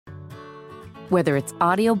Whether it's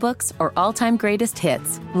audiobooks or all-time greatest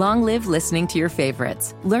hits, long live listening to your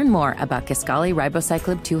favorites. Learn more about Kisqali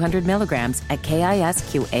Ribociclib 200 milligrams at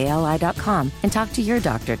KISQALI.com and talk to your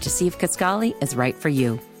doctor to see if Kisqali is right for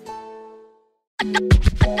you.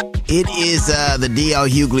 It is the D.L.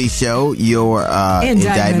 Hughley Show, your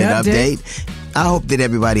indictment update. I hope that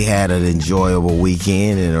everybody had an enjoyable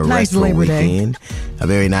weekend and a restful weekend. A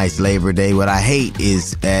very nice Labor Day. What I hate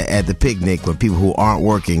is at the picnic when people who aren't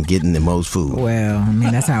working getting the most food. Well, I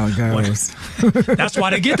mean, that's how it goes. That's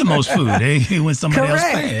why they get the most food. When somebody else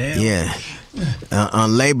pays. Yeah.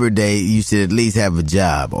 On Labor Day, you should at least have a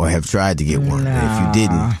job or have tried to get one. No. If you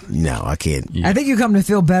didn't, no, I can't. Yeah. I think you come to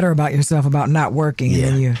feel better about yourself about not working, and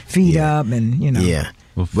then you feed up and, Yeah.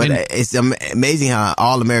 But it's amazing how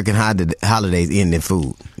all American holidays end in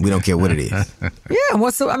food. We don't care what it is. Yeah,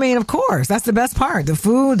 of course. That's the best part. The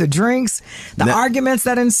food, the drinks, the arguments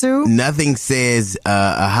that ensue. Nothing says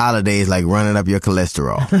a holiday is like running up your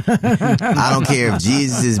cholesterol. I don't care if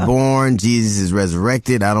Jesus is born, Jesus is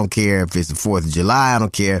resurrected. I don't care if it's the 4th of July. I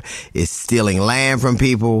don't care if it's stealing land from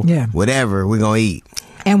people. Yeah. Whatever, we're going to eat.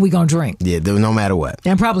 And we gonna drink. Yeah, no matter what.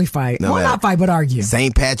 And probably fight. Not fight, but argue.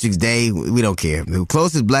 St. Patrick's Day, we don't care. The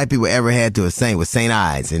closest black people ever had to a saint was St.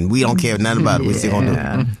 Ides, and we don't care nothing about it. We're still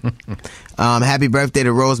gonna do it. Happy birthday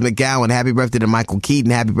to Rose McGowan. Happy birthday to Michael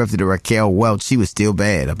Keaton. Happy birthday to Raquel Welch. She was still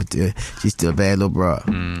bad. She's still a bad little broad.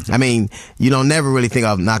 I mean, you don't never really think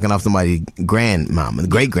of knocking off somebody's grandmama,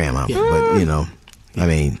 great-grandmama, but, I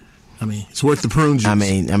mean, it's worth the prune juice.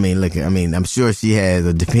 Look, I'm sure she has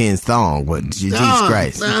a Depends thong, but Jesus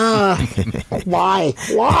Christ. Why?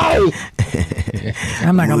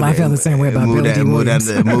 I'm not going to lie, I feel the same way about Billy D.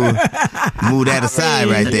 Williams. Move that aside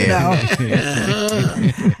right there.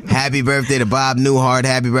 Happy birthday to Bob Newhart.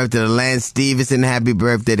 Happy birthday to Lance Stevenson. Happy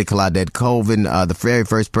birthday to Claudette Colvin, the very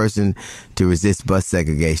first person to resist bus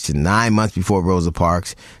segregation 9 months before Rosa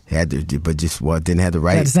Parks. Didn't have the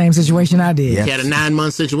right. Had the same situation I did. She had a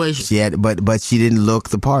 9-month situation. She had, but she didn't look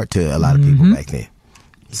the part to a lot of people back then.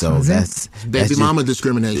 So that's baby mama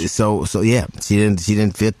discrimination. So yeah, she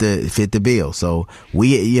didn't fit the bill. So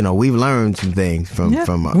we've learned some things from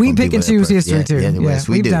we pick and choose history too. Yes,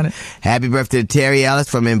 we do. Done it. Happy birthday to Terry Ellis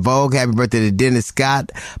from In Vogue. Happy birthday to Dennis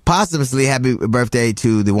Scott. Posthumously, happy birthday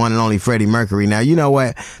to the one and only Freddie Mercury. Now, you know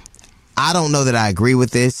what? I don't know that I agree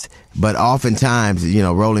with this, but oftentimes,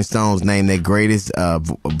 Rolling Stones name their greatest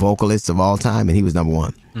vocalists of all time, and he was number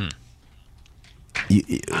one.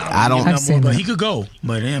 I don't know, but he could go.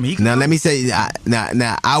 But he could now, go. let me say,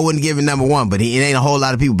 now I wouldn't give him number one, but it ain't a whole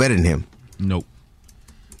lot of people better than him. Nope.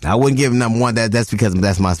 I wouldn't give him number one. That's because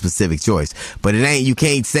that's my specific choice. But it ain't. You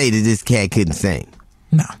can't say that this cat couldn't sing.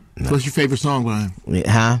 No. What's your favorite song by him?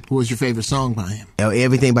 Huh? What was your favorite song by him?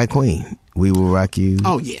 Everything by Queen. We Will Rock You.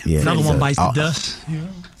 Oh, yeah. Another one bites the dust.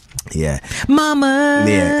 Yeah. Mama.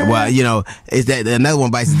 Yeah. Well, is that another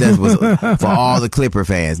one bites the dust was for all the Clipper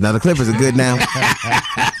fans. Now the Clippers are good now.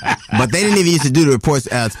 But they didn't even used to do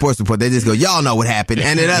the sports report. They just go, y'all know what happened.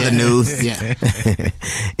 And in other news. Yeah.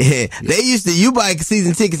 They used to, you buy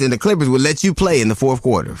season tickets and the Clippers would let you play in the fourth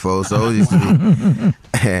quarter, folks. So it used to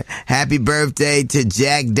be. Happy birthday to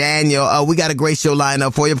Jack Daniel. We got a great show lined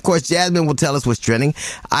up for you. Of course, Jasmine will tell us what's trending.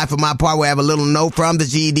 I, for my part, will have a little note from the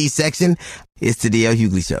GED section. It's the D.L.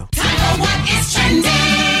 Hughley Show. Time for what is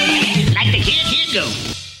trending. Like the kid, here go.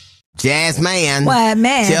 Jasmine. What,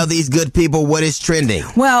 man? Tell these good people what is trending.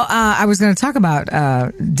 Well, I was going to talk about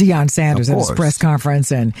Deion Sanders at his press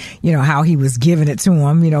conference and, how he was giving it to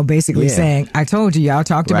him, basically saying, I told you, y'all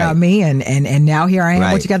talked about me and now here I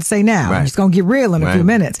am. What you got to say now? I'm just going to get real in a few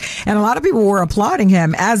minutes. And a lot of people were applauding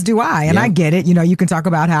him, as do I. And I get it. You can talk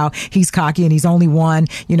about how he's cocky and he's only won,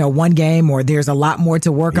 one game or there's a lot more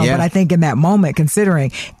to work on. But I think in that moment,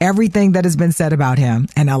 considering everything that has been said about him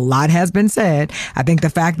and a lot has been said, I think the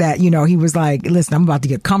fact that, he was like, listen, I'm about to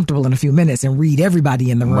get comfortable in a few minutes and read everybody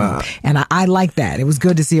in the room. Wow. And I like that. It was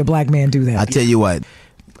good to see a black man do that. I tell you what,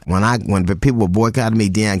 when people were boycotting me,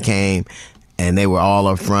 Deion came and they were all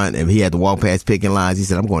up front and he had to walk past picking lines. He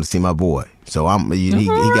said, I'm going to see my boy. So he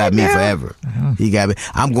got me forever. He got me.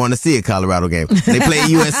 I'm going to see a Colorado game. They play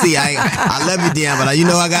USC. I love you, Deion, but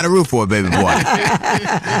I got to root for it, baby boy.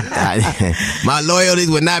 My loyalties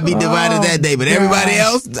would not be divided that day, but everybody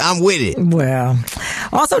else, I'm with it. Well,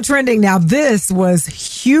 also trending now, this was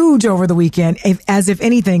huge over the weekend, as if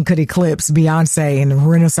anything could eclipse Beyonce and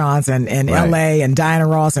Renaissance and LA and Diana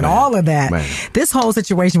Ross and all of that. This whole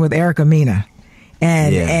situation with Mena.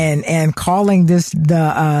 and calling this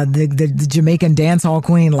the Jamaican dancehall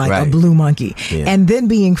queen like a blue monkey, and then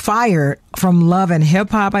being fired from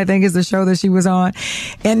L&HHA, I think is the show that she was on.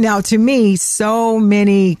 And now, to me, so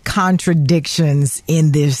many contradictions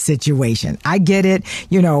in this situation. I get it.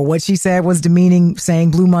 You know, what she said was demeaning,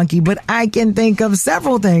 saying blue monkey, but I can think of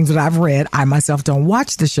several things that I've read. I myself don't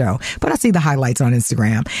watch the show, but I see the highlights on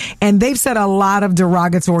Instagram. And they've said a lot of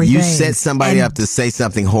derogatory things. You set somebody up to say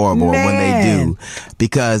something horrible when they do.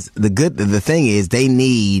 Because the thing is, they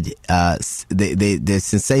need, they're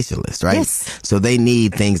sensationalists, right? Yes. So they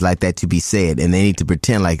need things like that to be said, and they need to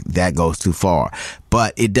pretend like that goes too far.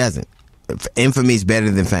 But it doesn't. Infamy is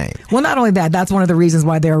better than fame. Well, not only that, that's one of the reasons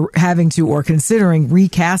why they're having to or considering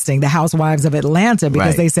recasting the Housewives of Atlanta,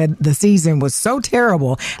 because they said the season was so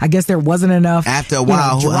terrible. I guess there wasn't enough. After a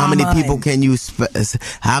while, how many people can you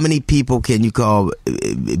call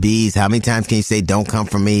bees? How many times can you say "Don't come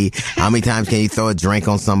for me"? How many times can you throw a drink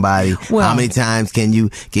on somebody? How many times can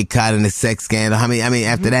you get caught in a sex scandal?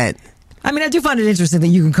 After that. I mean, I do find it interesting that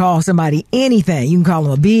you can call somebody anything. You can call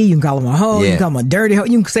them a bee, you can call them a hoe, you can call them a dirty hoe.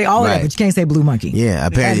 You can say all of that, but you can't say blue monkey. Yeah,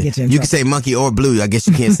 apparently. You can say monkey or blue. I guess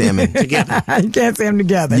you can't say them together. You can't say them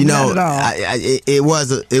together. You know, not at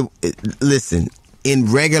all. Listen, in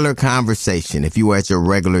regular conversation, if you were at your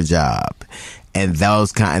regular job and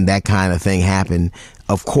that kind of thing happened,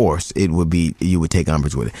 of course, you would take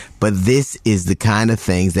umbrage with it. But this is the kind of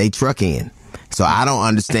things they truck in. So I don't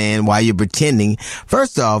understand why you're pretending.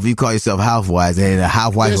 First off, you call yourself housewives and a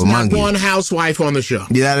housewife among you. There's not one housewife on the show.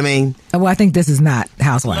 You know what I mean? Well, I think this is not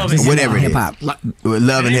Housewives. Whatever it is. Hip-hop.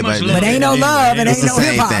 Love and hip-hop. But ain't no love and ain't no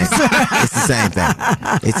hip-hop. It's the same thing.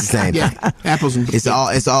 It's the same thing. Apples and it's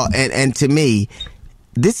all and to me,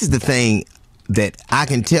 this is the thing that I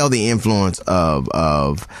can tell the influence of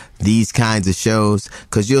these kinds of shows,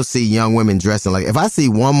 because you'll see young women dressing like, if I see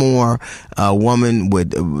one more woman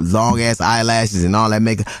with long ass eyelashes and all that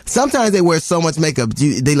makeup, sometimes they wear so much makeup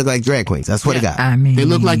they look like drag queens. I swear to God. I mean, they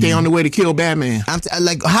look like they on the way to kill Batman. You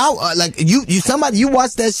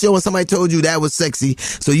watched that show and somebody told you that was sexy,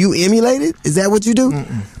 so you emulate it? Is that what you do?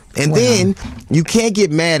 And then you can't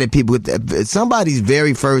get mad at people. Somebody's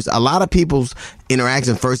a lot of people's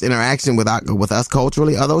first interaction with us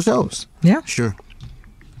culturally are those shows. Yeah. Sure.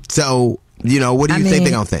 So, what do you think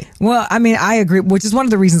they're going to think? Well, I mean, I agree, which is one of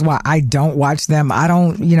the reasons why I don't watch them. I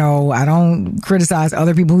don't criticize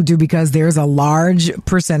other people who do, because there's a large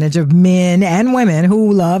percentage of men and women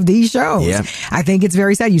who love these shows. Yeah. I think it's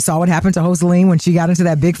very sad. You saw what happened to Joseline when she got into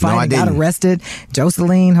that big fight and got arrested.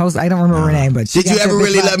 Joseline, I don't remember her name, but did you ever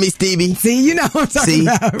really love me, Stevie? See, you know what I'm talking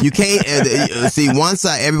about. You can't see one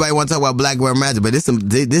side. Everybody want to talk about black girl magic, but this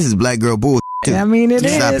is black girl bull. Too. I mean, it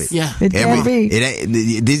is. Yeah. It can be.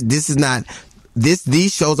 This is not.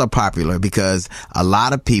 These shows are popular because a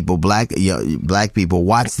lot of people, black people,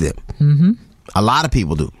 watch them. Mm-hmm. A lot of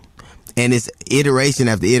people do, and it's iteration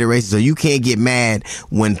after iteration. So you can't get mad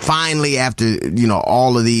when finally, after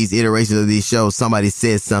all of these iterations of these shows, somebody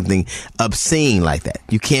says something obscene like that.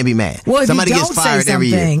 You can't be mad. Well, if somebody you don't gets fired say every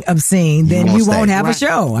year. Something obscene, then you won't have a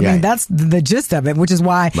show. I mean, Right. that's the gist of it, which is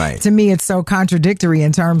why, to me, it's so contradictory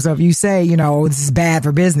in terms of, you say, this is bad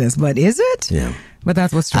for business, but is it? Yeah. But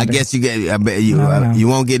that's what's true. I guess you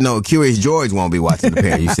won't get Curious George won't be watching the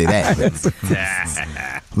pair. You say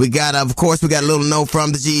that. We got a little note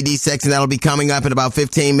from the GED section that'll be coming up in about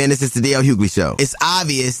 15 minutes. It's the D.L. Hughley Show. It's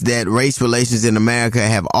obvious that race relations in America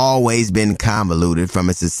have always been convoluted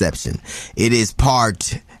from its inception. It is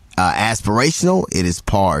part aspirational, it is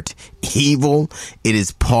part evil, it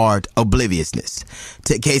is part obliviousness.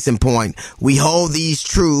 Case in point, we hold these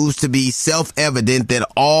truths to be self-evident that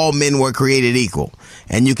all men were created equal,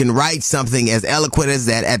 and you can write something as eloquent as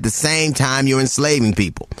that at the same time you're enslaving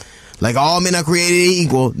people. Like, all men are created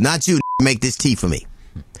equal, not you, make this tea for me.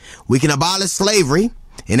 We can abolish slavery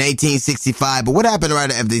in 1865, but what happened right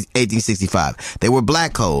after 1865? There were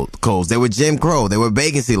black codes, there were Jim Crow, there were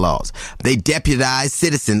vacancy laws, they deputized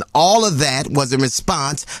citizens. All of that was in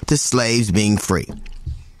response to slaves being free,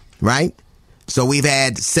 right? So we've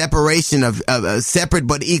had separation of separate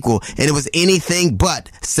but equal, and it was anything but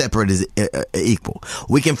separate is equal.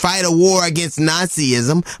 We can fight a war against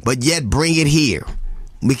Nazism, but yet bring it here.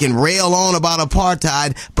 We can rail on about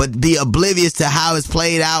apartheid, but be oblivious to how it's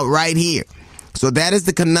played out right here. So that is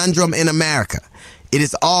the conundrum in America. It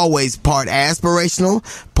is always part aspirational,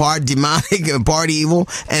 part demonic, and part evil,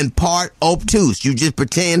 and part obtuse. You just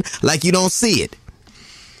pretend like you don't see it.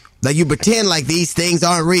 Like you pretend like these things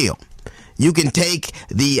aren't real. You can take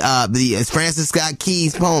the Francis Scott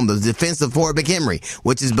Key's poem, The Defense of Fort McHenry,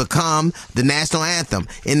 which has become the national anthem.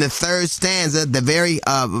 In the third stanza, the very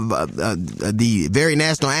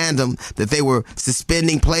national anthem that they were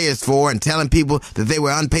suspending players for and telling people that they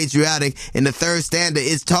were unpatriotic, in the third stanza,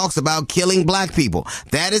 it talks about killing black people.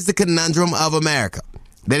 That is the conundrum of America.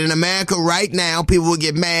 That in America right now, people will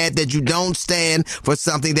get mad that you don't stand for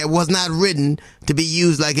something that was not written to be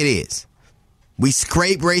used like it is. We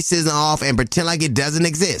scrape racism off and pretend like it doesn't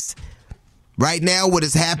exist. Right now, what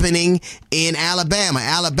is happening in Alabama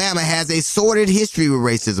has a sordid history with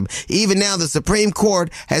racism. Even now, the Supreme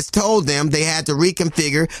Court has told them they had to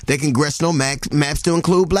reconfigure their congressional maps to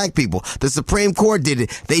include black people. The Supreme Court did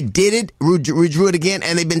it. They did it, redrew it again,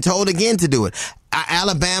 and they've been told again to do it.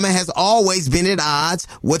 Alabama has always been at odds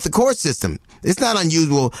with the court system. It's not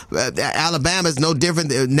unusual. Alabama is no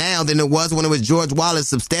different now than it was when it was George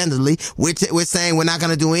Wallace substantively. We're saying we're not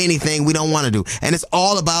going to do anything we don't want to do. And it's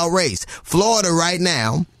all about race. Florida right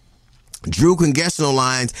now drew congressional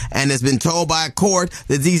lines and has been told by a court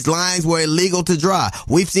that these lines were illegal to draw.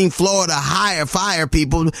 We've seen Florida fire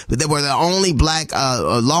people that were the only black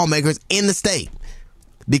lawmakers in the state.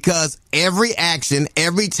 Because every action,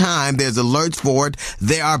 every time there's alerts for it,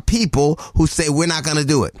 there are people who say we're not going to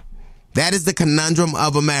do it. That is the conundrum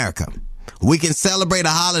of America. We can celebrate a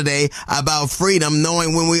holiday about freedom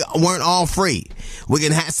knowing when we weren't all free. We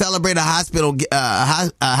can celebrate a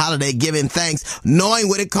holiday giving thanks knowing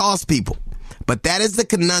what it costs people. But that is the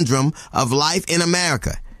conundrum of life in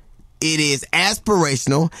America. It is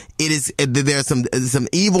aspirational. There's some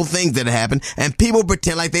evil things that happen and people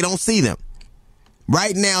pretend like they don't see them.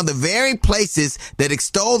 Right now, the very places that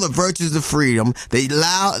extol the virtues of freedom, they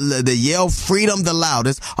yell freedom the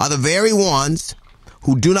loudest, are the very ones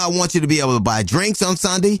who do not want you to be able to buy drinks on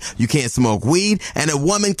Sunday. You can't smoke weed, and a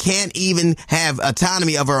woman can't even have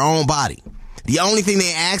autonomy of her own body. The only thing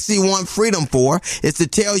they actually want freedom for is to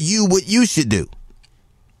tell you what you should do.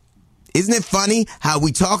 Isn't it funny how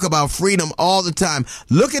we talk about freedom all the time?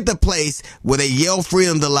 Look at the place where they yell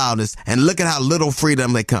freedom the loudest, and look at how little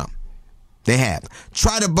freedom they have.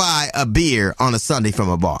 Try to buy a beer on a Sunday from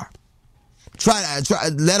a bar.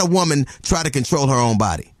 Let a woman try to control her own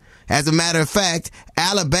body. As a matter of fact,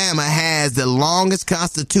 Alabama has the longest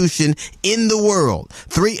constitution in the world.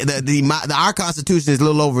 Our constitution is a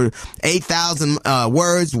little over 8,000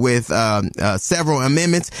 words with several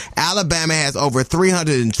amendments. Alabama has over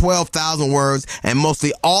 312,000 words, and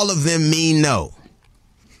mostly all of them mean no.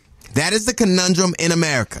 That is the conundrum in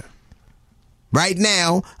America. Right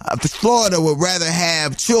now, Florida would rather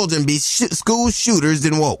have children be school shooters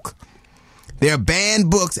than woke. There are banned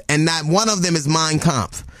books, and not one of them is Mein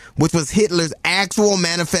Kampf, which was Hitler's actual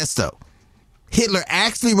manifesto. Hitler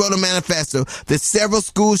actually wrote a manifesto that several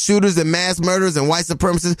school shooters and mass murderers and white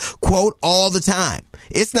supremacists quote all the time.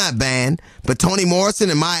 It's not banned, but Toni Morrison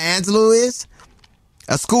and Maya Angelou is.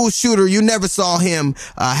 A school shooter, you never saw him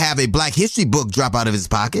have a Black History book drop out of his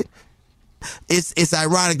pocket. It's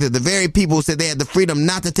ironic that the very people who said they had the freedom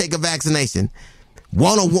not to take a vaccination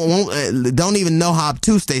don't even know how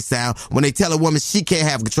obtuse they sound when they tell a woman she can't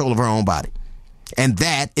have control of her own body. And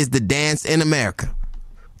that is the dance in America.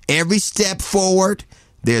 Every step forward,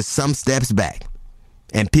 there's some steps back.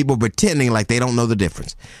 And people pretending like they don't know the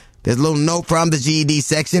difference. There's a little note from the GED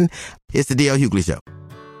section. It's the D.L. Hughley Show.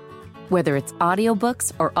 Whether it's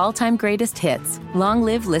audiobooks or all-time greatest hits, long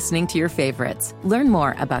live listening to your favorites. Learn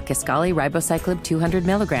more about Kisqali Ribociclib 200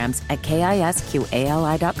 milligrams at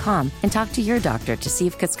KISQALI.com and talk to your doctor to see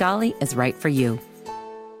if Kisqali is right for you.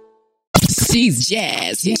 She's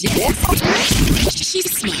jazz. She's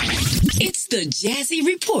smart. It's the Jazzy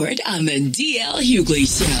Report on the D.L. Hughley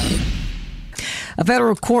Show. A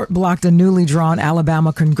federal court blocked a newly drawn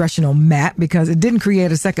Alabama congressional map because it didn't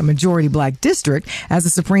create a second majority black district, as the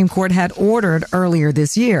Supreme Court had ordered earlier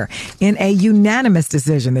this year. In a unanimous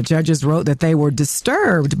decision, the judges wrote that they were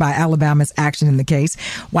disturbed by Alabama's action in the case.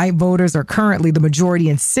 White voters are currently the majority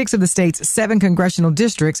in 6 of the state's 7 congressional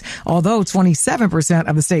districts, although 27%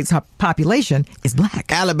 of the state's population is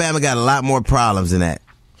black. Alabama got a lot more problems than that.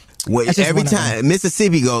 Every time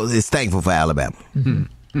Mississippi goes, is thankful for Alabama.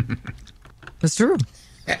 Mm-hmm. That's true.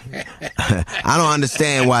 I don't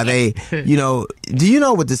understand why they, do you know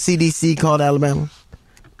what the CDC called Alabama?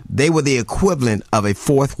 They were the equivalent of a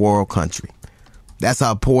fourth world country. That's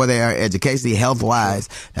how poor they are educationally, health-wise.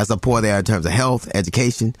 That's how poor they are in terms of health,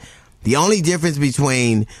 education. The only difference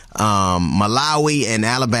between Malawi and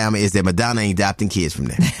Alabama is that Madonna ain't adopting kids from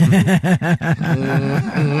there.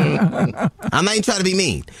 I'm not even trying to be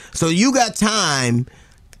mean. So you got time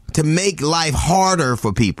to make life harder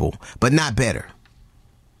for people, but not better.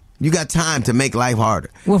 You got time to make life harder.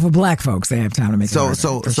 Well, for black folks, they have time to make it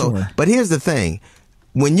harder. Sure. But here's the thing.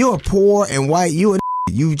 When you're poor and white, you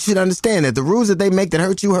should understand that the rules that they make that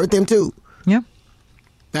hurt you hurt them too. Yeah.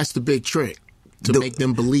 That's the big trick. To make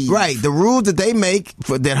them believe. Right. The rules that they make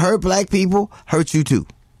that hurt black people hurt you too.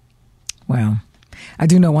 Well, I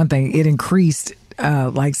do know one thing. It increased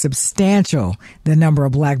substantial the number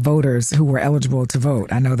of black voters who were eligible to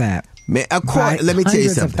vote. I know that. Man, of course, let me tell you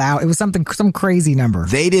something. It was some crazy number.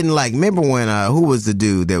 They didn't remember when, who was the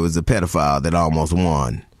dude that was a pedophile that almost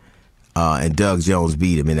won? And Doug Jones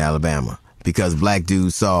beat him in Alabama because black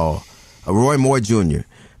dudes saw Roy Moore Jr.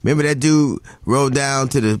 Remember that dude rode down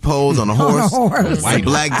to the polls on a horse? White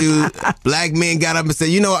black dude, black men got up and said,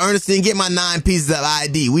 Ernestine, get my 9 pieces of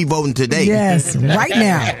ID. We voting today. Yes, right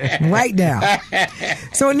now.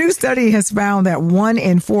 So a new study has found that 1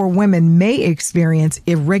 in 4 women may experience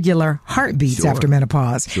irregular heartbeats after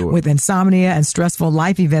menopause, with insomnia and stressful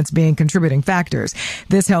life events being contributing factors.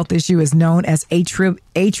 This health issue is known as atrial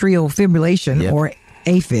fibrillation, or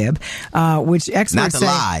AFib, which experts say...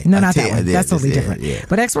 Not that one. That's totally different. Yeah.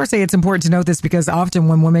 But experts say it's important to note this because often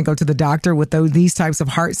when women go to the doctor with these types of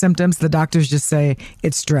heart symptoms, the doctors just say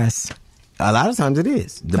it's stress. A lot of times it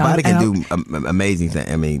is. The body can do amazing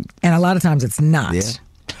things. And a lot of times it's not. Yeah.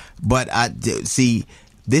 But see,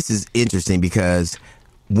 this is interesting because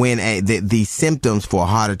when the symptoms for a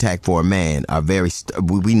heart attack for a man are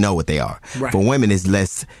we know what they are. Right. For women,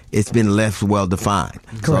 it's been less well defined.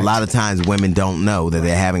 Correct. So a lot of times women don't know that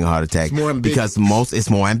they're having a heart attack because it's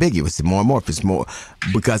more ambiguous, it's more amorphous,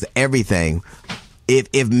 because everything.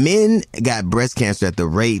 If men got breast cancer at the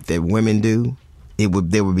rate that women do,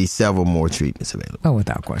 there would be several more treatments available. Oh,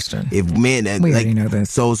 without question. If men, we already know this.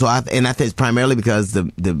 So I think it's primarily because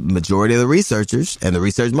the majority of the researchers and the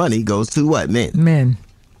research money goes to what? Men.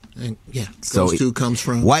 And those two comes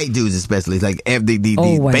from white dudes, especially. It's like the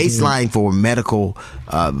baseline for medical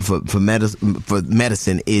for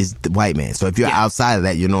medicine is the white man. So if you're outside of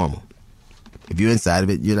that, you're normal. If you're inside of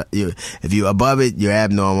it, you're not. If you're above it, you're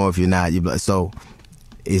abnormal. If you're not, so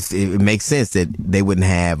it makes sense that they wouldn't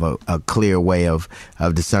have a clear way of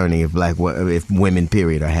discerning if women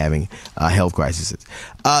period are having health crises.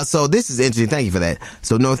 So this is interesting. Thank you for that.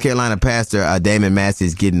 So North Carolina pastor Damon Massey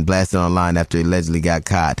is getting blasted online after he allegedly got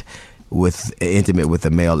caught intimate with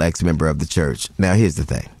a male ex-member of the church. Now here's the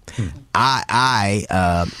thing.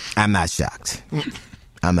 I'm not shocked.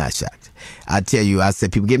 I'm not shocked. I tell you, I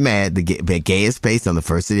said people get mad. The gayest space on the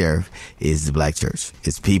face of the earth is the black church.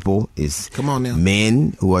 It's people. It's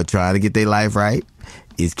men who are trying to get their life right.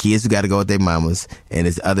 It's kids who got to go with their mamas, and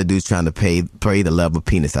it's other dudes trying to pray the love of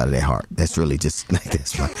penis out of their heart. That's really just like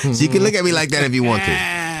that's right. So you can look at me like that if you want to.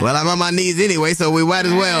 Well, I'm on my knees anyway, so we might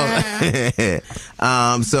as well.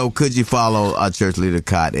 So could you follow our church leader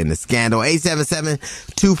caught in the scandal?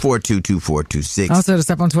 877-242-2426. Also to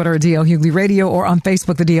step on Twitter at DL Hughley Radio or on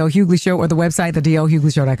Facebook, The DL Hughley Show, or the website,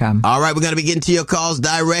 thedlhugleyshow.com. All right, we're going to be getting to your calls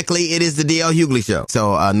directly. It is the DL Hughley Show.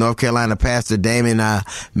 So North Carolina pastor Damon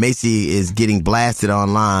Massey is getting blasted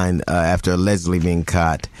online after allegedly being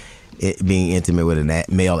caught being intimate with a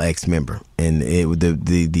male ex-member, and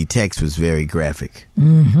the text was very graphic.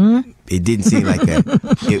 Mm-hmm. It didn't seem like that.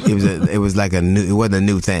 It wasn't a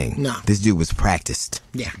new thing. No, this dude was practiced.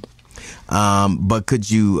 Yeah. But could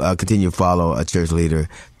you continue to follow a church leader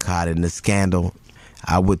caught in the scandal?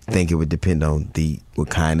 I would think it would depend on what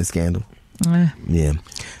kind of scandal. Yeah.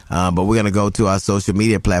 But we're going to go to our social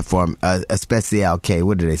media platform, especially K.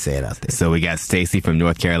 What did they say out there? So we got Stacy from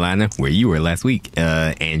North Carolina, where you were last week.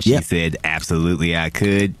 And she said, absolutely I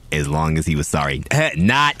could, as long as he was sorry.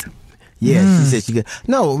 Not. Yeah, she said she could.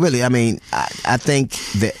 No, really, I mean, I think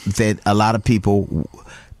that a lot of people,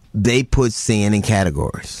 they put sin in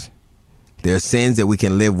categories. There are sins that we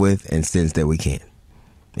can live with and sins that we can't,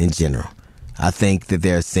 in general. I think that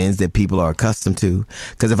there are sins that people are accustomed to.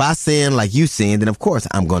 Because if I sin like you sin, then of course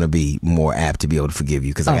I'm going to be more apt to be able to forgive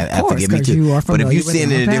you. Because I forgive me too. But if you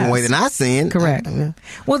sin in a different way than I sin. Correct.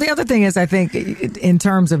 Well, the other thing is, I think in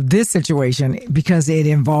terms of this situation, because it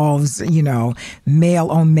involves,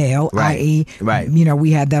 male on male, i.e.,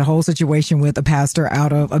 we had that whole situation with a bishop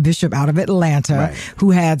out of Atlanta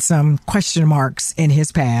who had some question marks in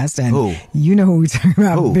his past. And you know who we're talking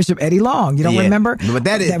about, Bishop Eddie Long. You don't remember? But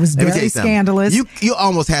that was very scandalous. You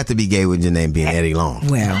almost have to be gay with your name being Eddie Long.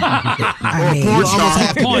 Well, I mean, you almost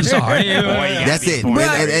have to be. That's it.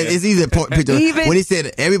 It's easy to picture. When he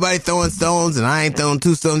said everybody throwing stones and I ain't throwing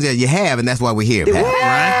 2 stones, you have, and that's why we're here.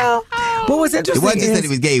 Well, But what's interesting it wasn't just that he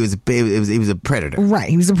was gay. He was a predator. Right,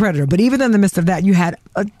 he was a predator. But even in the midst of that, you had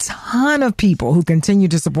a ton of people who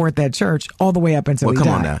continued to support that church all the way up until he died.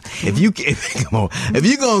 On now. If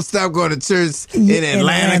you're gonna stop going to church in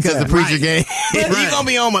Atlanta because the preacher gay, you're gonna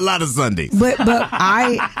be home a lot of Sundays. But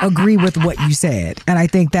I agree with what you said, and I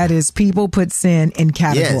think that is people put sin in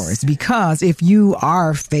categories because if you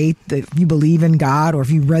are faith, if you believe in God, or if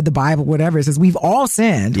you read the Bible, whatever, it says we've all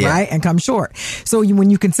sinned, right, and come short. So when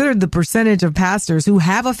you consider the percentage of pastors who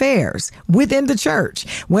have affairs within the church,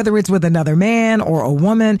 whether it's with another man or a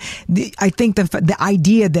woman, I think the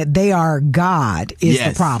idea that they are God is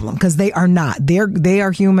the problem, because they are not. They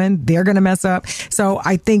are human. They're going to mess up. So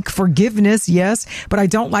I think forgiveness, yes, but I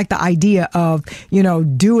don't like the idea of,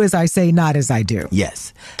 do as I say, not as I do.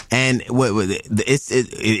 Yes, and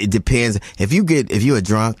it depends. If you're a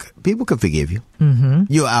drunk, people can forgive you. Mm-hmm.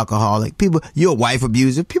 You're an alcoholic. You're a wife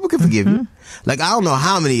abuser. People can forgive you. Like, I don't know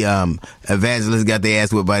how many evangelists got their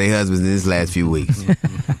ass whipped by their husbands in this last few weeks,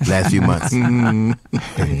 last few months. Man,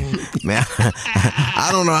 I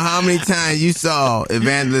don't know how many times you saw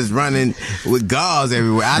evangelists running with gauze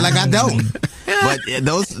everywhere. I don't. But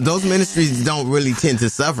those ministries don't really tend to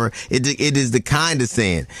suffer. It is the kind of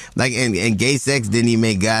sin. Like, and gay sex didn't even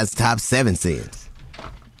make God's top 7 sins.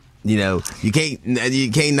 You can't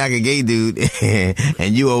knock a gay dude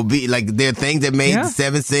and you obey. Like, there are things that made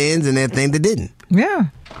 7 sins and there are things that didn't. Yeah.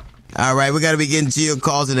 All right, we got to be getting to your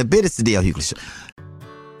calls in a bit. It's the D.L. Hughley Show.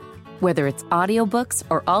 Whether it's audiobooks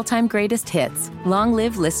or all-time greatest hits, long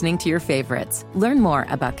live listening to your favorites. Learn more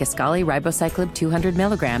about Kisqali Ribociclib 200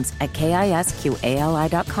 milligrams at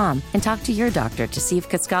KISQALI.com and talk to your doctor to see if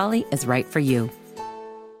Kisqali is right for you.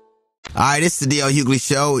 All right, this is the D.L. Hughley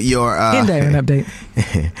Show. Your update.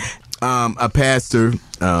 A pastor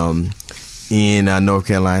in North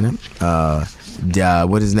Carolina,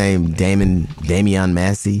 what is his name? Damian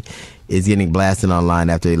Massey is getting blasted online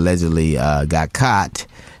after he allegedly got caught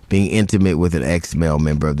being intimate with an ex-male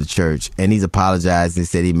member of the church, and he's apologized. He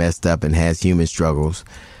said he messed up and has human struggles.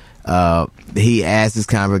 He asked his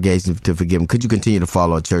congregation to forgive him. Could you continue to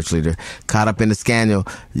follow a church leader caught up in the scandal?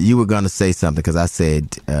 You were going to say something, because I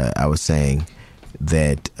was saying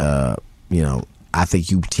that I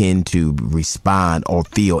think you tend to respond or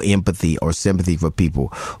feel empathy or sympathy for people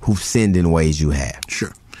who've sinned in ways you have.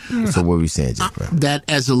 Sure. So what were you saying, Jeff? That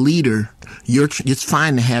as a leader, it's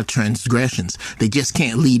fine to have transgressions. They just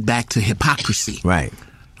can't lead back to hypocrisy. Right.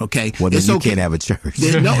 Okay. Well, then you can't have a church.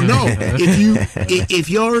 No.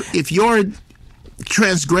 If your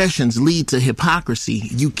transgressions lead to hypocrisy,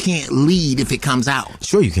 you can't lead if it comes out.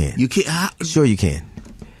 Sure, you can. You can't. Sure, you can.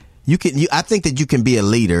 I think that you can be a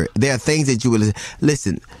leader. There are things that you would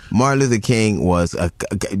listen. Martin Luther King was a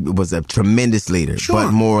tremendous leader,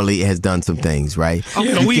 but morally has done some things, right?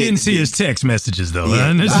 Yeah, we didn't see his text messages though.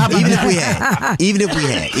 Yeah. Even if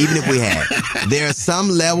we had, there are some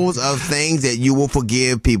levels of things that you will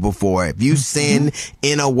forgive people for. If you sin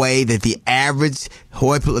in a way that the average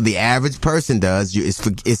person does,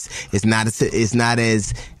 it's not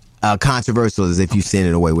as controversial as if you sin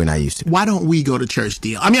in a way we're not used to. Why don't we go to church,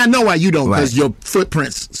 deal? I mean, I know why you don't, because your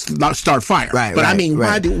footprints start fire. Right. But I mean,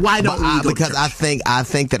 why don't we go to church? Because I think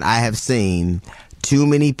that I have seen too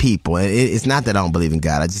many people, and it's not that I don't believe in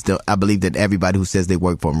God. I believe that everybody who says they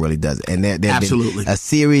work for him really does. And there have been a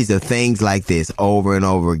series of things like this over and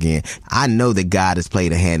over again. I know that God has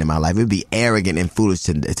played a hand in my life. It would be arrogant and foolish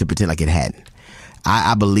to pretend like it hadn't.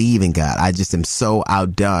 I believe in God. I just am so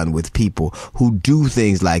outdone with people who do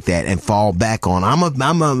things like that and fall back on. You're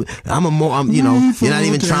not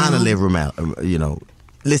even trying to live out.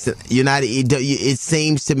 Listen, you're not. It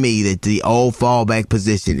seems to me that the old fallback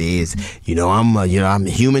position is, I'm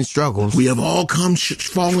human struggles. We have all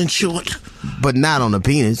fallen short, but not on the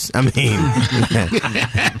penis. I mean,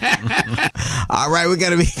 all right, we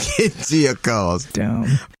got to be getting to your calls. Damn.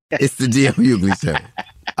 It's the D.L. Hughley Show.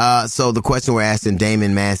 So the question we're asking,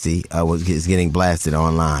 Damon Massey is getting blasted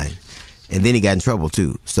online, and then he got in trouble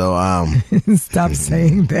too. So stop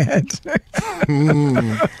saying that.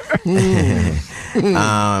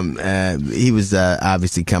 He was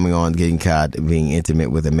obviously coming on, getting caught being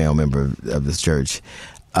intimate with a male member of the church.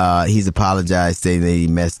 He's apologized, saying that he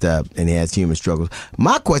messed up and he has human struggles.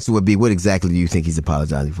 My question would be, what exactly do you think he's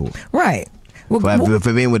apologizing for? Right. For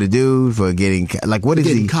being with a dude, for getting what is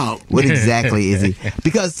he caught? What exactly is he?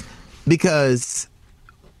 Because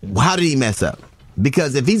how did he mess up?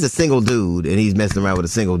 Because if he's a single dude and he's messing around with a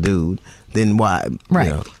single dude, then why?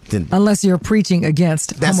 Right. Unless you're preaching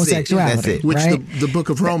against homosexuality. That's it. Which right? the book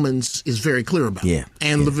of Romans is very clear about. Yeah.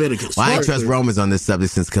 And Leviticus. Well, I ain't trust Romans on this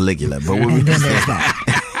subject since Caligula. But what we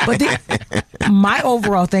But my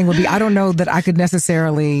overall thing would be, I don't know that I could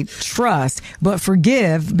necessarily trust, but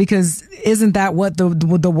forgive, because isn't that what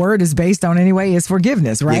the word is based on anyway, is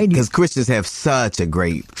forgiveness, right? Because Christians have such a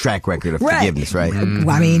great track record of forgiveness, right? Mm-hmm.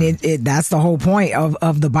 I mean, that's the whole point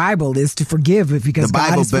of the Bible, is to forgive, because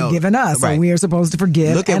God has forgiven us, so we are supposed to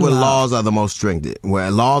forgive. Look at what laws are the most stringent. Where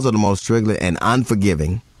laws are the most stringent and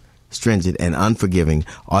unforgiving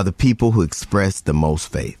are the people who express the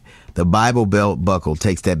most faith. The Bible belt buckle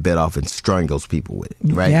takes that belt off and strangles people with it,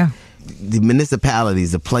 right? Yeah. The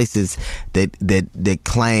municipalities, the places that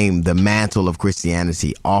claim the mantle of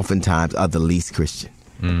Christianity, oftentimes are the least Christian.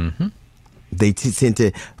 Mm-hmm. They tend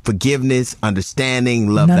to forgiveness, understanding,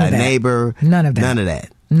 love thy neighbor. None of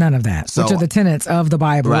that. So, which are the tenets of the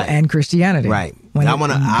Bible and Christianity. Right. When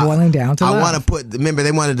boiling down to love. I want to put. Remember,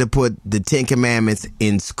 they wanted to put the 10 Commandments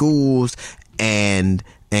in schools and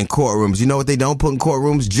courtrooms. You know what they don't put in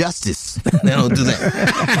courtrooms? Justice. They don't do that.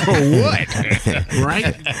 For what?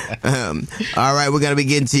 Right? All right, we're going to be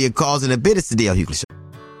getting to your calls in a bit. It's the D.L. Hughley Show.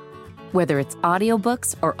 Whether it's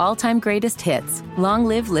audiobooks or all-time greatest hits, long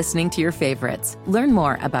live listening to your favorites. Learn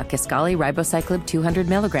more about Kisqali Ribocyclib 200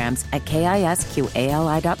 milligrams at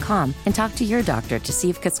KISQALI.com and talk to your doctor to see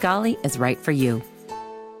if Kisqali is right for you.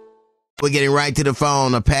 We're getting right to the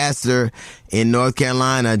phone. A pastor in North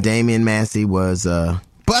Carolina, Damian Massey, was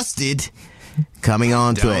busted coming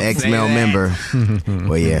on to an XML member.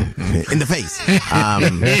 Well, yeah, in the face.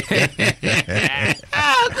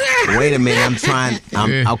 Wait a minute, I'm trying.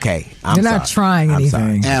 Okay, You're not trying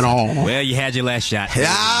anything at all. Well, you had your last shot.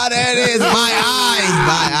 Ah, there it is. My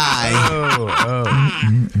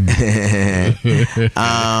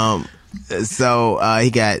eye. So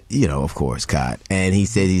he got, of course, caught, and he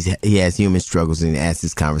said he has human struggles, and he asked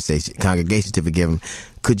his congregation to forgive him.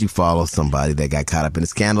 Could you follow somebody that got caught up in a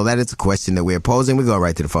scandal? That is a question that we're posing. We go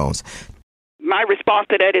right to the phones. My response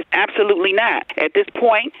to that is absolutely not. At this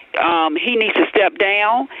point, he needs to step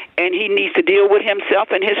down, and he needs to deal with himself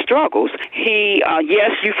and his struggles.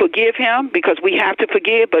 Yes, you forgive him, because we have to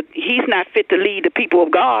forgive, but he's not fit to lead the people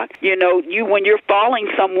of God. When you're following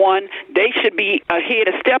someone, they should be ahead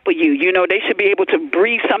a step of you. They should be able to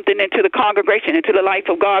breathe something into the congregation, into the life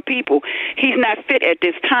of God people. He's not fit at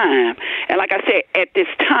this time. And like I said, at this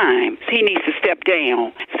time, he needs to step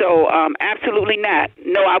down. So absolutely not.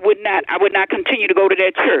 No, I would not continue to go to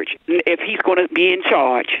that church if he's going to be in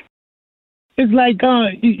charge. It's like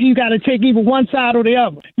you got to take either one side or the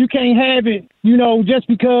other. You can't have it, just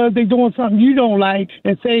because they're doing something you don't like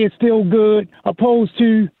and say it's still good, opposed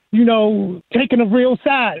to, taking a real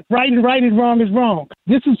side. Right is right and wrong is wrong.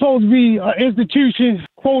 This is supposed to be an institution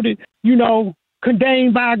quoted,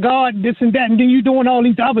 condemned by God, this and that, and then you're doing all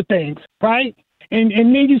these other things, right? And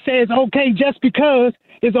then you say it's okay just because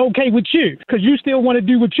it's okay with you, because you still want to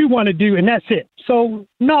do what you want to do, and that's it. So,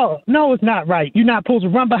 no, it's not right. You're not supposed to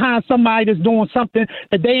run behind somebody that's doing something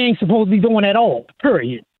that they ain't supposed to be doing at all,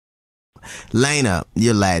 period. Lena,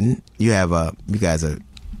 you're Latin. You guys are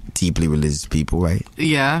deeply religious people, right?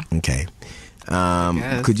 Yeah. Okay.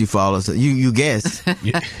 Could you follow us? You guess.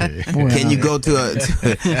 Can you go to a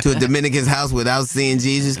Dominican's house without seeing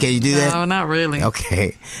Jesus? Can you do that? No, not really.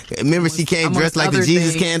 Okay. Remember, she came dressed like the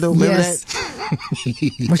Jesus candle? Remember that?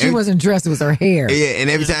 Well, she wasn't dressed. It was her hair. Yeah, and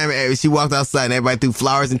every time she walked outside, and everybody threw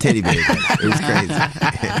flowers and teddy bears. It was crazy.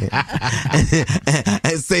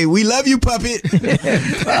 And say, "We love you, puppet."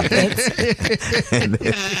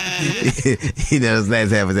 Those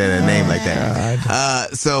last half was at a name like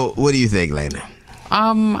that. So, what do you think, Lena?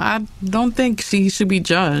 I don't think she should be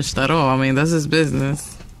judged at all. I mean, that's his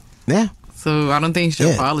business. Yeah. So I don't think she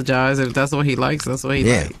should apologize. If that's what he likes, that's what he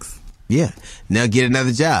likes. Yeah. Now get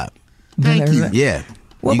another job. Thank you. Yeah.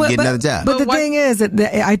 You get another job. But the thing is that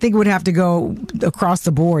I think it would have to go across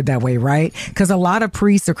the board that way, right? Because a lot of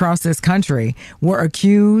priests across this country were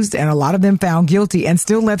accused, and a lot of them found guilty and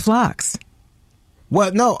still led flocks.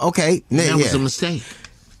 Well, no, okay. That was a mistake.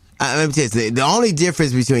 Let me tell you, the only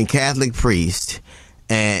difference between Catholic priest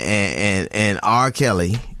and R.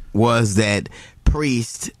 Kelly was that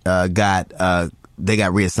priest got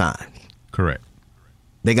reassigned. Correct.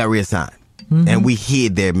 They got reassigned, and we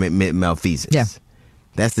hid their malfeasance. Yeah.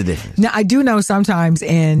 That's the difference. Now, I do know sometimes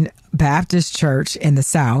in Baptist church in the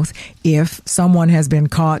South, if someone has been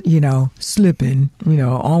caught, slipping,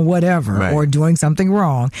 on whatever or doing something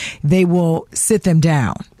wrong, they will sit them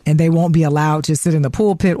down and they won't be allowed to sit in the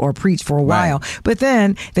pulpit or preach for a while. But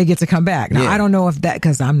then they get to come back. Now, I don't know if that,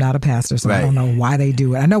 because I'm not a pastor, so I don't know why they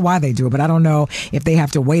do it. I know why they do it, but I don't know if they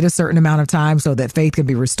have to wait a certain amount of time so that faith can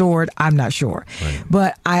be restored. I'm not sure. Right.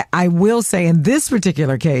 But I will say in this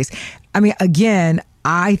particular case, I mean, again,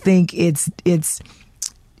 I think it's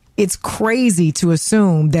it's crazy to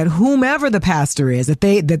assume that whomever the pastor is, that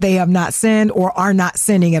they have not sinned or are not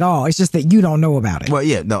sinning at all. It's just that you don't know about it. Well,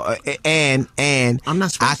 yeah, no, and I'm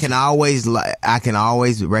not I can always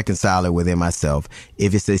reconcile it within myself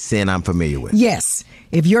if it's a sin I'm familiar with. Yes.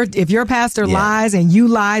 If your pastor lies and you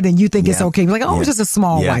lie, then you think it's okay. You're like, it's just a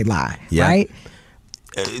small white lie, right?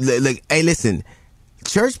 Look, hey, listen,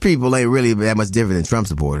 church people ain't really that much different than Trump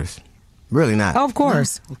supporters. Really not. Oh, of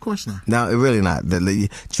course. No, of course not. No, it really not.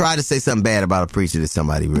 Try to say something bad about a preacher that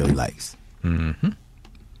somebody really likes. Mm-hmm.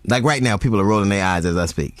 Like right now, people are rolling their eyes as I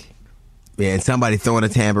speak. Yeah, and somebody throwing a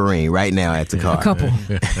tambourine right now at the car. A couple.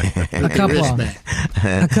 A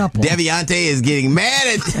couple. Deviante is getting mad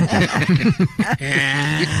at...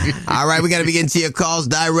 All right, we got to begin to your calls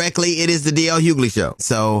directly. It is the D.L. Hughley Show.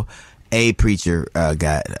 So, a preacher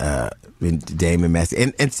got Damon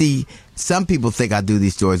Massey. And see, some people think I do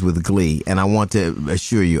these stories with glee, and I want to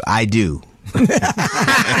assure you, I do.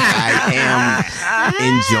 I am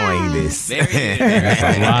enjoying this.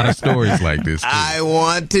 There's a lot of stories like this too. I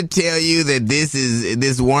want to tell you that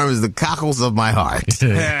this warms the cockles of my heart.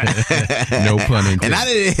 No pun intended. And I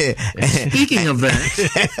didn't. Speaking of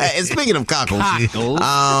that, and speaking of cockles.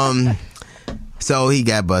 So he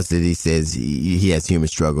got busted. He says he has human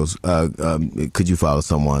struggles. Could you follow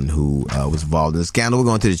someone who was involved in a scandal? We're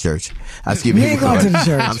going to the church. Excuse me. We ain't going to the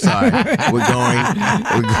church. I'm sorry.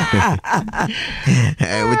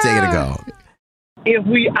 We're taking a call. If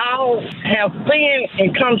we all have sinned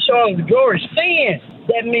and come short of the glory, sin,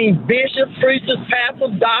 that means bishops, preachers,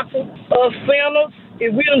 pastors, doctors, sinners.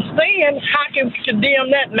 If we don't sin, how can we condemn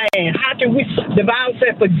that man? How can we, the Bible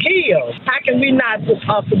said forgive. How can we not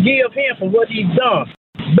forgive him for what he's done?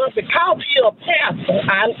 But because he's a pastor,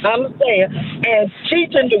 I understand, and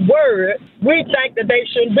teaching the word, we think that they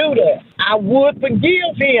shouldn't do that. I would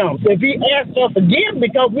forgive him if he asked for forgiveness,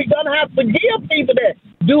 because we're going to have to forgive people that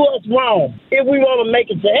do us wrong if we want to make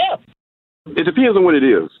it to heaven. It depends on what it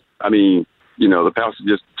is. I mean, the pastor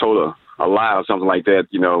just told a lie or something like that,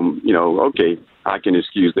 okay, I can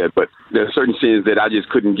excuse that. But there are certain sins that I just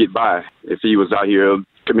couldn't get by. If he was out here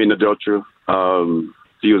committing adultery,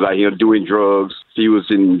 if he was out here doing drugs, if he was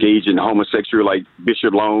engaged in homosexual like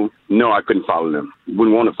Bishop Long, no, I couldn't follow him.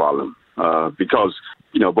 Wouldn't want to follow him because,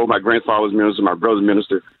 both my grandfather was minister, my brother's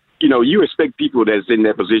minister. You expect people that's in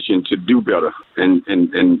that position to do better and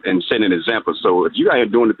set an example. So if you out here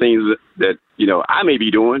doing the things that I may be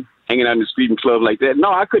doing, hanging out in the street and club like that,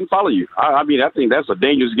 no, I couldn't follow you. I mean, I think that's a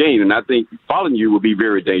dangerous game, and I think following you would be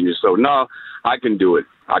very dangerous. So, no, I couldn't do it.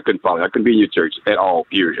 I couldn't follow you. I couldn't be in your church at all,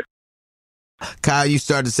 period. Kyle, you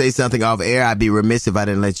started to say something off air. I'd be remiss if I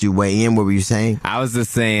didn't let you weigh in. What were you saying? I was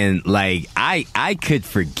just saying, like, I could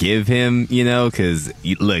forgive him, because,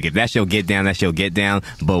 look, if that's your get down, that's your get down.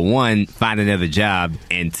 But one, find another job.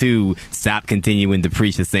 And two, stop continuing to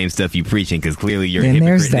preach the same stuff you're preaching, because clearly you're a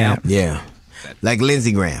hypocrite now. Yeah. Like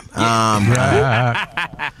Lindsey Graham.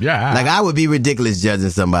 Yeah. Like, I would be ridiculous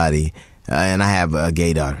judging somebody, and I have a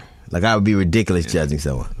gay daughter. Like, I would be ridiculous judging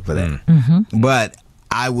someone for that. Mm-hmm. But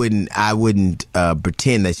I wouldn't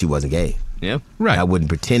pretend that she wasn't gay. Yeah, right. I wouldn't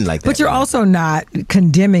pretend like that. But you're also not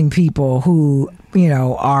condemning people who,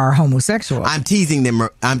 are homosexual. I'm teasing them.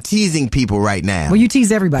 I'm teasing people right now. Well, you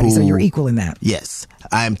tease everybody, so you're equal in that. Yes.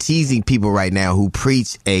 I'm teasing people right now who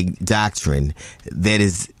preach a doctrine that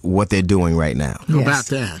is what they're doing right now. How about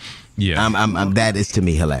that? Yeah. That is to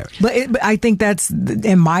me hilarious. But I think that's,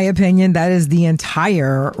 in my opinion, that is the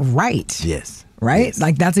entire right. Yes. Right? Yes.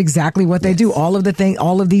 Like, that's exactly what they do. All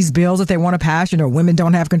of these bills that they want to pass, women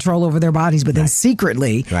don't have control over their bodies, but then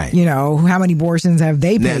secretly, how many abortions have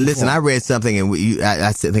they paid Listen, for? I read something, and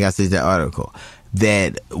I think I said that article,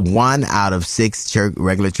 that 1 out of 6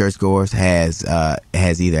 regular churchgoers has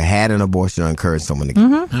either had an abortion or encouraged someone to get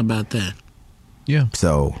it. How about that? Yeah.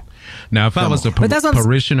 So, now, if I was a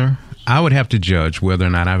parishioner, I would have to judge whether or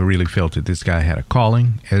not I really felt that this guy had a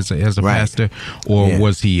calling as a pastor, or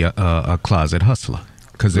was he a closet hustler?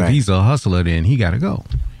 Because if he's a hustler, then he got to go.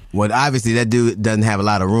 Well, obviously, that dude doesn't have a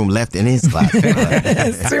lot of room left in his closet.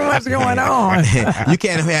 There's too much going on. You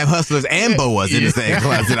can't have hustlers and boas in the same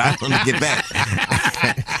closet. I don't get that.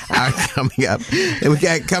 All right,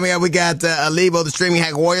 coming up, we got Alibo, the streaming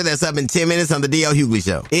hack warrior. That's up in 10 minutes on the D.L. Hughley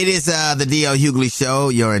Show. It is the D.L. Hughley Show,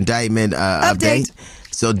 your indictment update.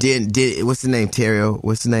 So did what's the name, Terrio?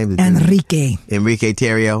 What's the name? Enrique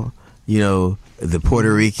Terrio. The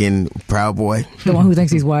Puerto Rican Proud Boy. The one who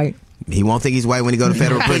thinks he's white. He won't think he's white when he go to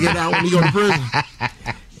federal prison. Get out when he go to prison.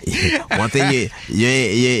 One thing you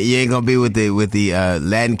ain't gonna be with the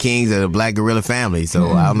Latin Kings or the Black Guerrilla family.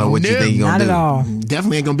 So I don't know what you think you're gonna do. Not at all.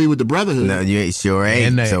 Definitely ain't gonna be with the Brotherhood. No, you ain't sure ain't.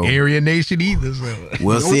 And the so Aryan Nation either. So.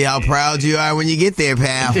 We'll see how proud you are when you get there,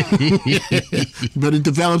 pal. Better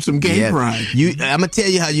develop some gay pride. I'm gonna tell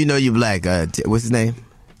you how you know you're black. What's his name?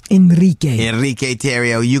 Enrique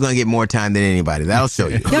Terrio. You're gonna get more time than anybody. That'll show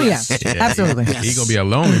you. Oh yeah, absolutely. Yes. He's gonna be a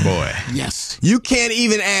lonely boy. Yes. You can't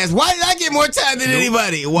even ask, why did I get more time than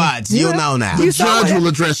anybody? Watch. You'll know now. The judge will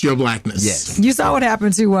address your blackness. Yes. You saw what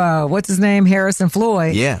happened to what's his name, Harrison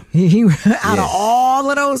Floyd. Yeah. He out of all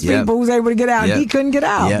of those people who was able to get out, he couldn't get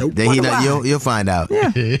out. Yeah. Nope. You'll find out.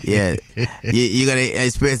 Yeah. Yeah. You're gonna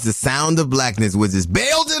experience the sound of blackness, which is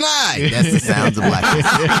bail denied. That's the sound of blackness.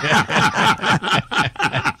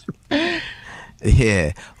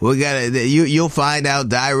 Yeah, we gotta. You'll find out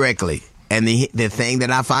directly. And the thing that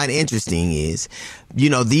I find interesting is,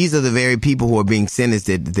 these are the very people who are being sentenced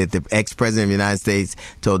that the ex-president of the United States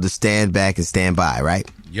told to stand back and stand by, right?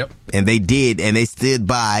 Yep. And they did, and they stood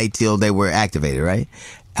by till they were activated, right?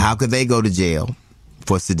 How could they go to jail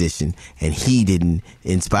for sedition and he didn't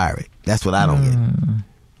inspire it? That's what I don't get.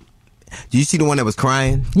 Did you see the one that was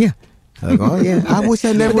crying? Yeah. Like, oh yeah, I wish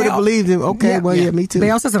I never would have believed him. Okay, me too.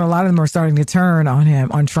 They also said a lot of them are starting to turn on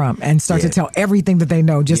him, on Trump, and start to tell everything that they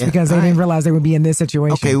know just because they didn't realize they would be in this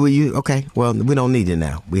situation. Okay, well, we don't need it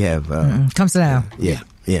now. We have come sit down. Yeah.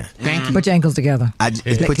 Thank you. Put your ankles together.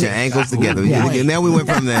 Put your ankles together. Yeah. Now we went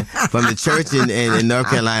from the church in North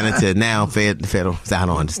Carolina to now federal. I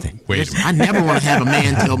don't understand. I never want to have a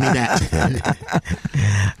man tell me that.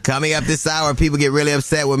 Coming up this hour, people get really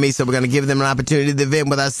upset with me, so we're going to give them an opportunity to vent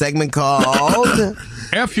with our segment called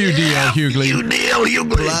F-U-D-L Hughley.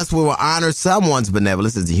 Plus, we will honor someone's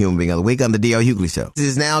benevolence as the Human Being of the Week on the D.L. Hughley Show. This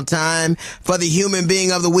is now time for the Human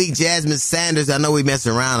Being of the Week, Jasmine Sanders. I know we mess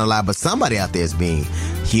around a lot, but somebody out there is being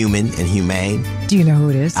human and humane. Do you know who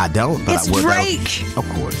it is? I don't. But it's Drake. Of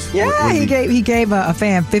course. Yeah, he gave a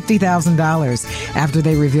fan $50,000 after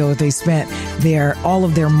they revealed that they spent all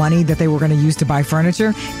of their money that they were going to use to buy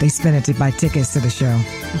furniture. They spent it to buy tickets to the show.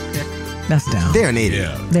 That's dumb. They're an idiot.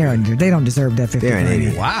 Yeah. They don't deserve that $50,000. They're an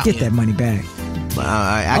idiot. Wow. Get that money back.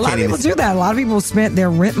 A lot of people do that. A lot of people spent their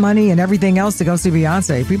rent money and everything else to go see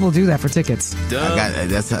Beyonce. People do that for tickets.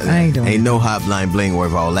 Ain't no Hotline Bling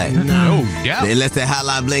worth all that. No doubt. Unless that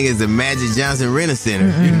Hotline Bling is the Magic Johnson Rent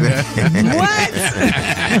Center. What?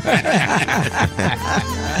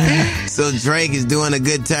 So Drake is doing a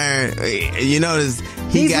good turn. You notice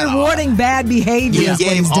he's rewarding bad behavior. He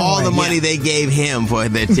gave all the money they gave him for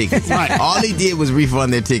their tickets. Right. All he did was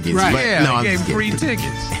refund their tickets. Right. But, He gave free tickets.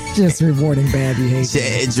 Just rewarding bad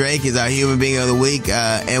behavior. Drake is our Human Being of the Week,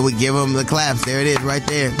 and we give him the claps. There it is, right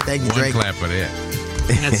there. Thank you, Drake. One clap for that.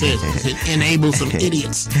 That's it. It enables some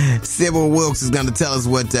idiots. Sybil Wilkes is going to tell us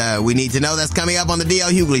what we need to know. That's coming up on the D.L.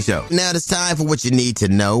 Hughley Show. Now it's time for what you need to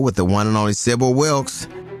know with the one and only Sybil Wilkes.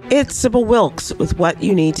 It's Sybil Wilkes with what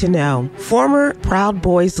you need to know. Former Proud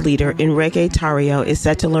Boys leader Enrique Tarrio is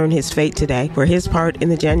set to learn his fate today for his part in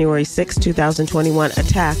the January 6, 2021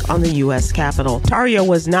 attack on the U.S. Capitol. Tarrio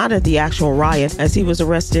was not at the actual riot, as he was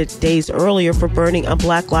arrested days earlier for burning a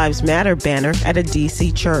Black Lives Matter banner at a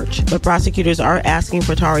D.C. church. But prosecutors are asking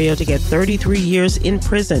for Tarrio to get 33 years in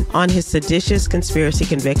prison on his seditious conspiracy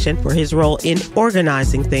conviction for his role in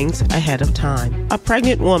organizing things ahead of time. A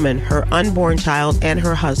pregnant woman, her unborn child, and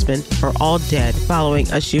her husband are all dead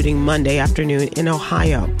following a shooting Monday afternoon in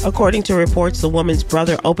Ohio. According to reports, the woman's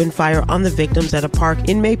brother opened fire on the victims at a park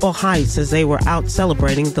in Maple Heights as they were out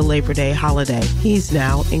celebrating the Labor Day holiday. He's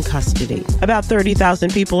now in custody. About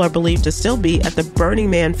 30,000 people are believed to still be at the Burning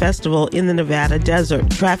Man Festival in the Nevada desert.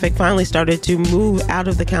 Traffic finally started to move out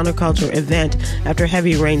of the counterculture event after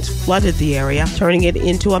heavy rains flooded the area, turning it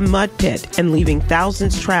into a mud pit and leaving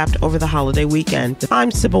thousands trapped over the holiday weekend. I'm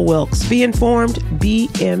Sybil Wilkes. Be informed, be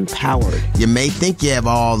empowered. You may think you have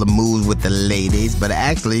all the moves with the ladies, but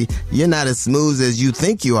actually, you're not as smooth as you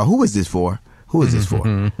think you are. Who is this for? Who is this for?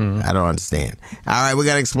 I don't understand. All right, we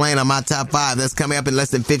got to explain on my top 5. That's coming up in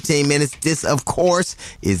less than 15 minutes. This, of course,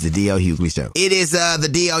 is the D.L. Hughley Show. It is the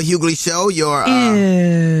D.L. Hughley Show. Your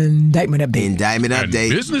indictment update. Indictment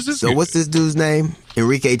update. Business is so good. What's this dude's name?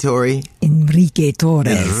 Enrique Torres.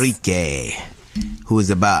 Who is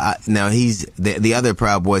about now? He's the other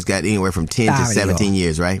Proud Boys got anywhere from 10 to 17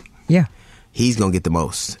 years, right? Yeah. He's gonna get the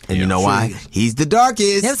most, and you know why? He's the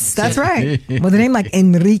darkest. Yes, that's right. With a name like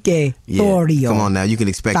Enrique Torrio. Come on now, you can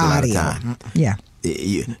expect a lot of time. Yeah.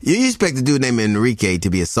 You expect a dude named Enrique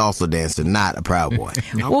to be a salsa dancer, not a Proud Boy.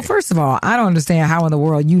 Okay. Well, first of all, I don't understand how in the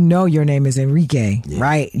world your name is Enrique,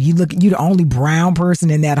 right? You the only brown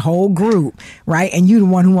person in that whole group, right? And you the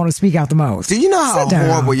one who want to speak out the most. Do you know how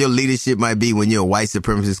horrible your leadership might be when you're a white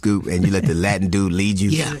supremacist group and you let the Latin dude lead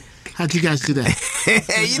you? Yeah. How'd you guys do that?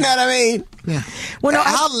 You know what I mean? Yeah. Well, no,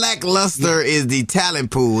 how lackluster is the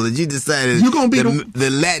talent pool that you decided you're gonna be the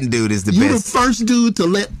Latin dude is the best? You're the first dude to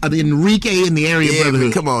let Enrique in the area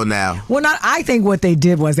brotherhood. Come on now. Well, I think what they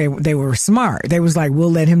did was they were smart. They was like, we'll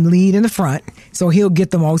let him lead in the front, so he'll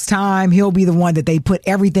get the most time. He'll be the one that they put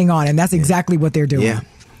everything on, and that's exactly what they're doing.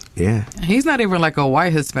 Yeah. He's not even like a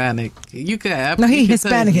white Hispanic. You could. No, he's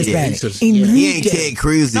Hispanic. He ain't Ted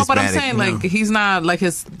Cruz Hispanic. No, but I'm saying like he's not like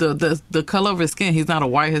the color of his skin. He's not a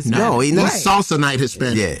white Hispanic. No, he's not. He's salsa night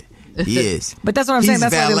Hispanic. Yeah. He is. But that's what I'm saying.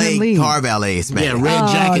 That's why they let him lead. Car valet Hispanic. Yeah, red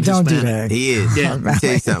jacket don't Hispanic. do that. He is. Yeah. Let me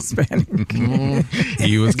tell you something.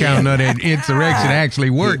 He was counting on that insurrection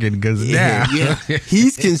actually working because now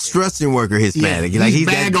he's construction worker Hispanic. Yeah. Like he's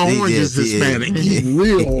bag of oranges Hispanic. He's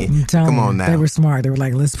real. Come on now. They were smart. They were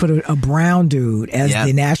like, let's put a brown dude as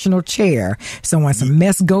the national chair. So when some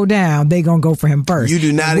mess go down, they gonna go for him first. You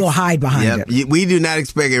do not. We'll hide behind it. We do not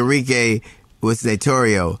expect Enrique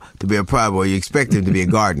Torrio to be a Proud Boy. You expect him to be a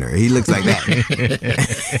gardener. He looks like that.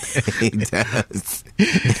 He does.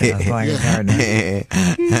 Like a gardener.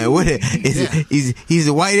 He's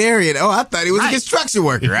a white Aryan. Oh, I thought he was a construction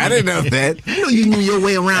worker. I didn't know that. I know you knew your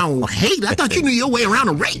way around hate. I thought you knew your way around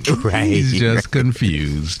a rape. Right. He's just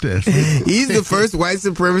confused. He's the first white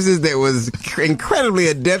supremacist that was incredibly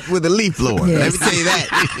adept with a leaf blower. Let me tell you that.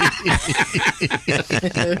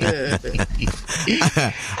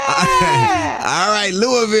 All right,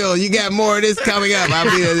 Louisville, you got more of this coming up.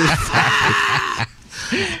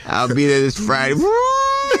 I'll be there this Friday.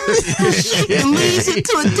 It leads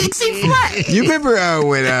into a Dixie flat. You remember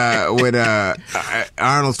when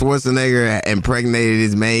Arnold Schwarzenegger impregnated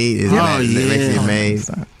his maid, his Mexican maid?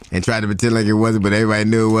 And tried to pretend like it wasn't, but everybody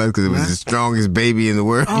knew it was because it was the strongest baby in the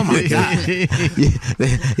world. Oh, my God.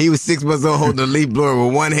 He was 6 months old holding a leaf blower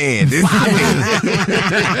with one hand.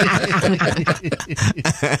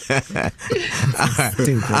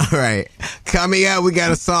 All right. Coming up, we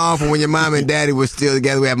got a song from when your mom and daddy were still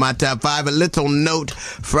together. We have my top 5, a little note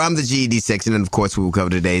from the GED section, and of course, we will cover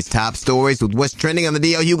today's top stories with what's trending on the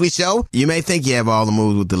D.L. Hughley Show. You may think you have all the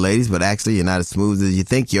moves with the ladies, but actually, you're not as smooth as you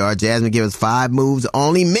think you are. Jasmine, give us 5 moves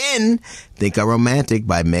only men think are romantic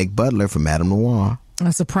by Meg Butler from Madame Noir.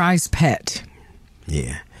 A surprise pet.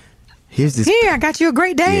 Yeah. Here's this. Here, I got you a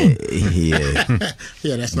Great Dane. Yeah.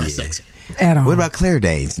 Yeah, that's not sexy. At all. What about Claire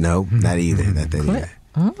Danes? No, not either. Not that either.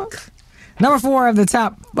 Number 4 of the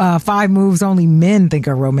top 5 moves only men think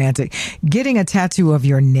are romantic. Getting a tattoo of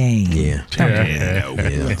your name. Yeah.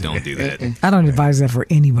 Don't do that. I don't advise that for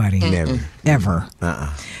anybody. Never. Ever.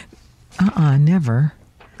 Never.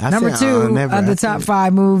 Number 2 of the top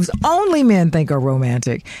 5 moves only men think are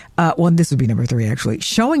romantic. Well, this would be number 3, actually.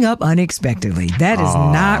 Showing up unexpectedly. That is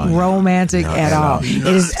not romantic at all. It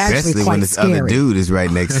is actually quite scary. Especially when this other dude is right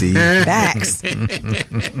next to you. Facts.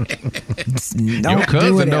 Your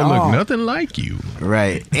cousin don't look nothing like you.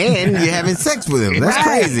 Right. And you're having sex with him. That's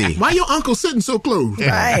crazy. Why your uncle sitting so close?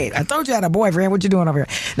 Right. I told you I had a boyfriend. What you doing over here?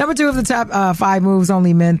 Number 2 of the top 5 moves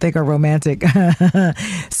only men think are romantic.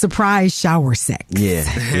 Surprise shower sex. Yeah.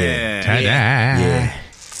 Yeah.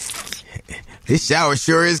 This shower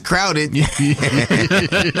sure is crowded. And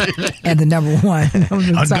the number 1 of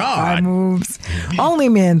the top 5 moves only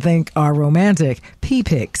men think are romantic. Pee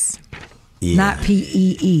pics. Yeah. Not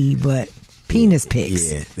P-E-E, but penis pics.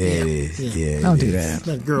 Yeah, there it is. Yeah, don't do that.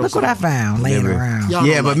 Look what I found laying around.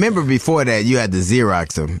 Yeah, but remember before that, you had to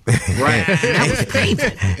Xerox them. Right. That was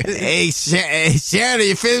painful. Hey, Sharon, are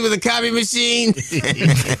you finished with the copy machine? So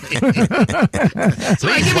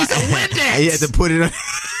give me some Windex. You had to put it on.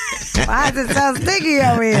 Why is it so sticky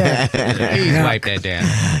over here? Please wipe that down.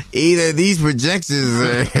 Either these projections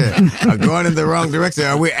are going in the wrong direction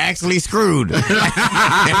or we're actually screwed.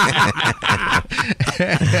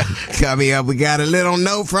 Coming up, we got a little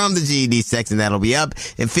note from the GED section that'll be up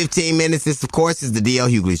in 15 minutes. This, of course, is the D.L.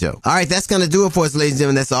 Hughley Show. All right, that's going to do it for us, ladies and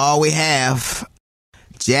gentlemen. That's all we have.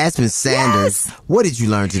 Jasmine Sanders, what did you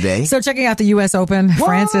learn today? So checking out the U.S. Open,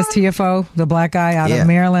 Francis Tiafoe, the black guy out of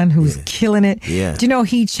Maryland who's killing it. Yeah. Do you know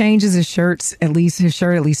he changes his shirt at least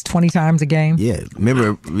 20 times a game? Yeah.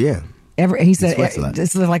 Remember, He said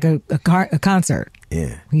it's like a concert.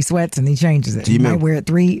 Yeah. He sweats and he changes it. Do you might wear it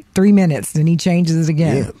 3 minutes, then he changes it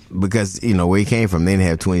again. Yeah, because, where he came from, they didn't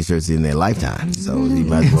have 20 shirts in their lifetime. So he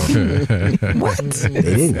might as well. What? They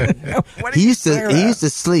didn't. He used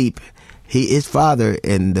to sleep. His father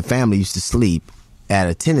and the family used to sleep at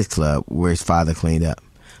a tennis club where his father cleaned up.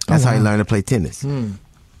 That's how he learned to play tennis.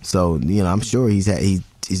 So, I'm sure he's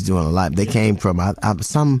doing a lot. They came from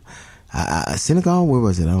some Senegal. Where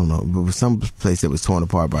was it? I don't know. But it was some place that was torn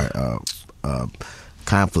apart by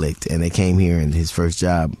conflict, and they came here. And his first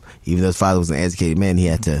job, even though his father was an educated man, he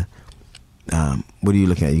had to. What are you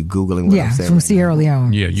looking at? You Googling what I'm saying? From Sierra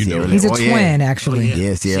Leone. Yeah, you know. He's a twin, actually.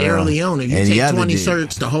 Yeah, Sierra Leone. If you take 20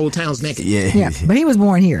 shirts, the whole town's naked. Yeah, but he was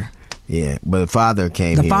born here. Yeah, but the father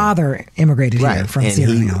came here. The father immigrated here from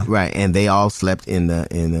Sierra Leone. Right, and they all slept in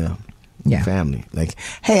the family. Like,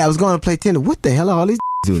 hey, I was going to play tennis. What the hell are all these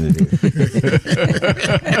doing today?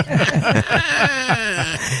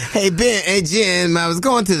 Hey, Ben, hey, Jim, I was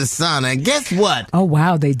going to the sauna, and guess what? Oh,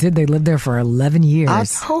 wow, they did. They lived there for 11 years. I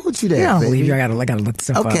told you that. I don't believe you. I gotta look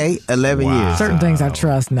stuff up. Okay, 11 years. Certain things I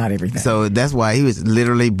trust, not everything. So that's why he was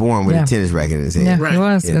literally born with a tennis racket in his hand. Yeah, he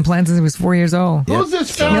was. Been playing since he was 4 years old. Who's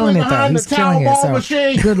this killing it, though? He's killing it.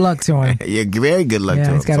 Machine? Good luck to him. Yeah, very good luck to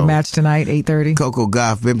him. He's got a match tonight, 8:30. Coco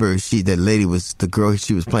Gauff, remember, the girl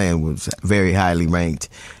she was playing was very highly ranked,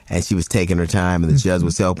 and she was taking her time, and the judge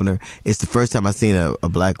was helping her. It's the first time I've seen a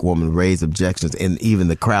black woman raise objections, and even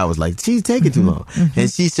the crowd was like, she's taking too long.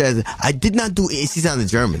 And she says, I did not do it. She sounded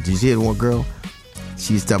German. Did you hear the one girl?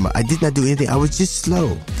 She was talking about, I did not do anything. I was just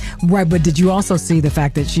slow. Right, but did you also see the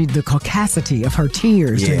fact that the caucasity of her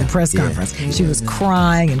tears during the press conference? She was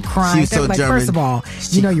crying and crying. She was so German. First of all,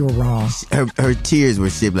 you know you were wrong. Her tears were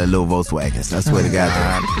shaped like little Volkswagens. I swear to God.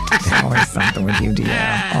 Always something with you,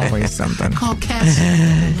 DL. Always something.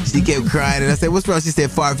 Caucasity. She kept crying, and I said, what's wrong? She said,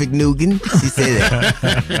 Farfik Nugan. She said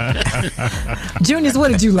that. Juniors, what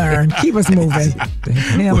did you learn? Keep us moving.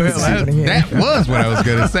 That was what I was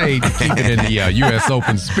going to say, to keep it in the U.S.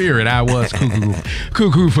 Open spirit. I was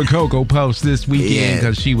cuckoo for Coco Post this weekend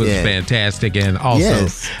because she was fantastic, and also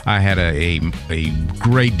I had a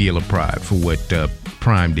great deal of pride for what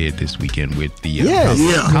Prime did this weekend with the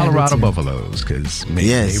Colorado Buffaloes, because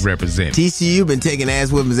they represent. TCU been taking ass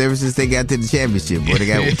whippings ever since they got to the championship. Boy,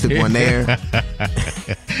 they took one there.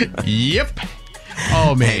 Yep.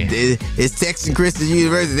 Oh, man. It's Texas Christian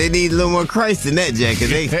University. They need a little more Christ in that, Jack.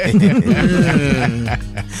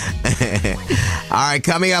 All right,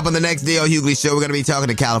 coming up on the next D.L. Hughley Show, we're going to be talking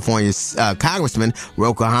to California's Congressman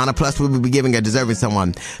Ro Khanna. Plus, we will be giving a deserving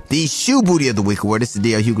someone the Shoe Booty of the Week award. It's the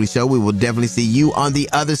D.L. Hughley Show. We will definitely see you on the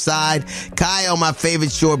other side. Kyle, my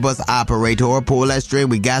favorite short bus operator, pull that string.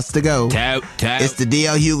 We got to go. Tout. It's the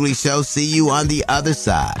D.L. Hughley Show. See you on the other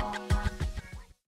side.